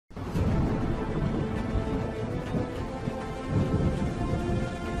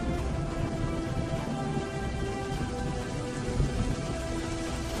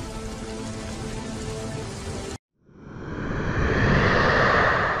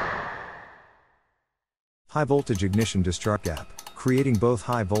High voltage ignition discharge gap, creating both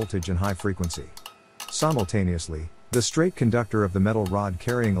high voltage and high frequency. Simultaneously, the straight conductor of the metal rod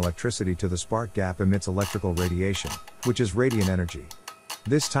carrying electricity to the spark gap emits electrical radiation, which is radiant energy.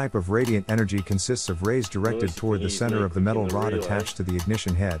 This type of radiant energy consists of rays directed toward the center of the metal rod attached to the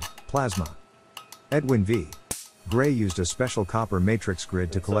ignition head, plasma. Edwin V. Gray used a special copper matrix grid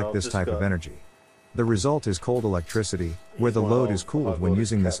to collect this type of energy. The result is cold electricity, where the load is cooled when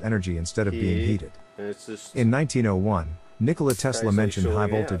using this energy instead of being heated. In 1901, Nikola Tesla mentioned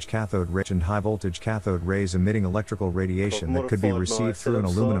high-voltage cathode rays emitting electrical radiation that could be received through an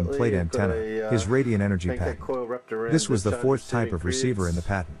aluminum plate antenna, his radiant energy patent. This was the fourth type of receiver in the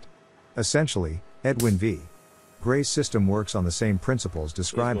patent. Essentially, Edwin V. Gray's system works on the same principles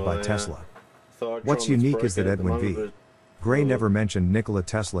described by Tesla. What's unique is that Edwin V. Gray never mentioned Nikola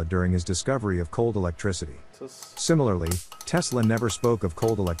Tesla during his discovery of cold electricity. Similarly, Tesla never spoke of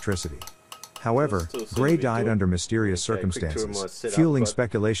cold electricity. However, Gray died under mysterious circumstances, fueling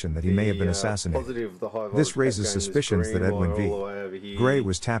speculation that he may have been assassinated. This raises suspicions that Edwin V. Gray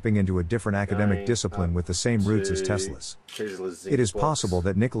was tapping into a different academic discipline with the same roots as Tesla's. It is possible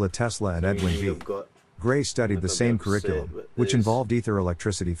that Nikola Tesla and Edwin V. Gray studied the same curriculum, which involved ether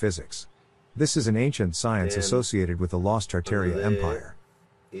electricity physics. This is an ancient science associated with the lost Tartaria Empire.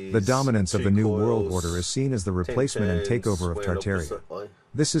 The dominance of the New World Order is seen as the replacement and takeover of Tartaria.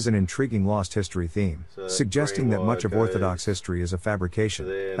 This is an intriguing lost history theme, suggesting that much of Orthodox history is a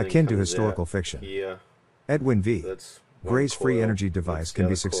fabrication, akin to historical fiction. Edwin V. Gray's free energy device can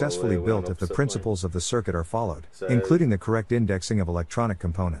be successfully built if the principles of the circuit are followed, including the correct indexing of electronic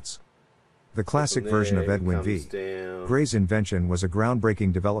components. The classic version of Edwin V. Gray's invention was a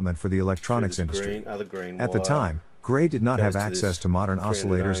groundbreaking development for the electronics industry. At the time, Gray did not have access to modern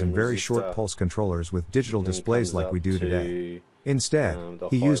oscillators and very short pulse controllers with digital displays like we do today. Instead,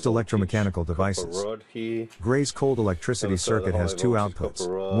 he used electromechanical devices. Gray's cold electricity circuit has two outputs,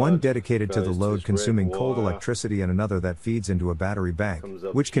 one dedicated to the load consuming cold electricity and another that feeds into a battery bank,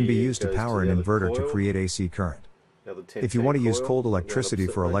 which can be used to power an inverter to create AC current. If you want to use cold electricity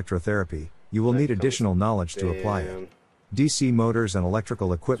for electrotherapy, you will need additional knowledge to apply it. DC motors and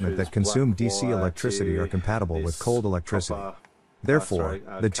electrical equipment that consume DC electricity are compatible with cold electricity. Therefore,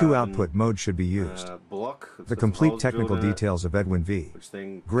 the two output modes should be used. The complete technical details of Edwin V.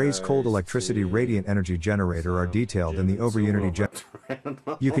 Gray's cold electricity radiant energy generator are detailed in the Overunity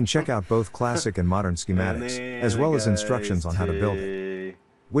generator. You can check out both classic and modern schematics, as well as instructions on how to build it.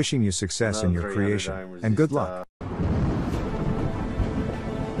 Wishing you success in your creation, and good luck.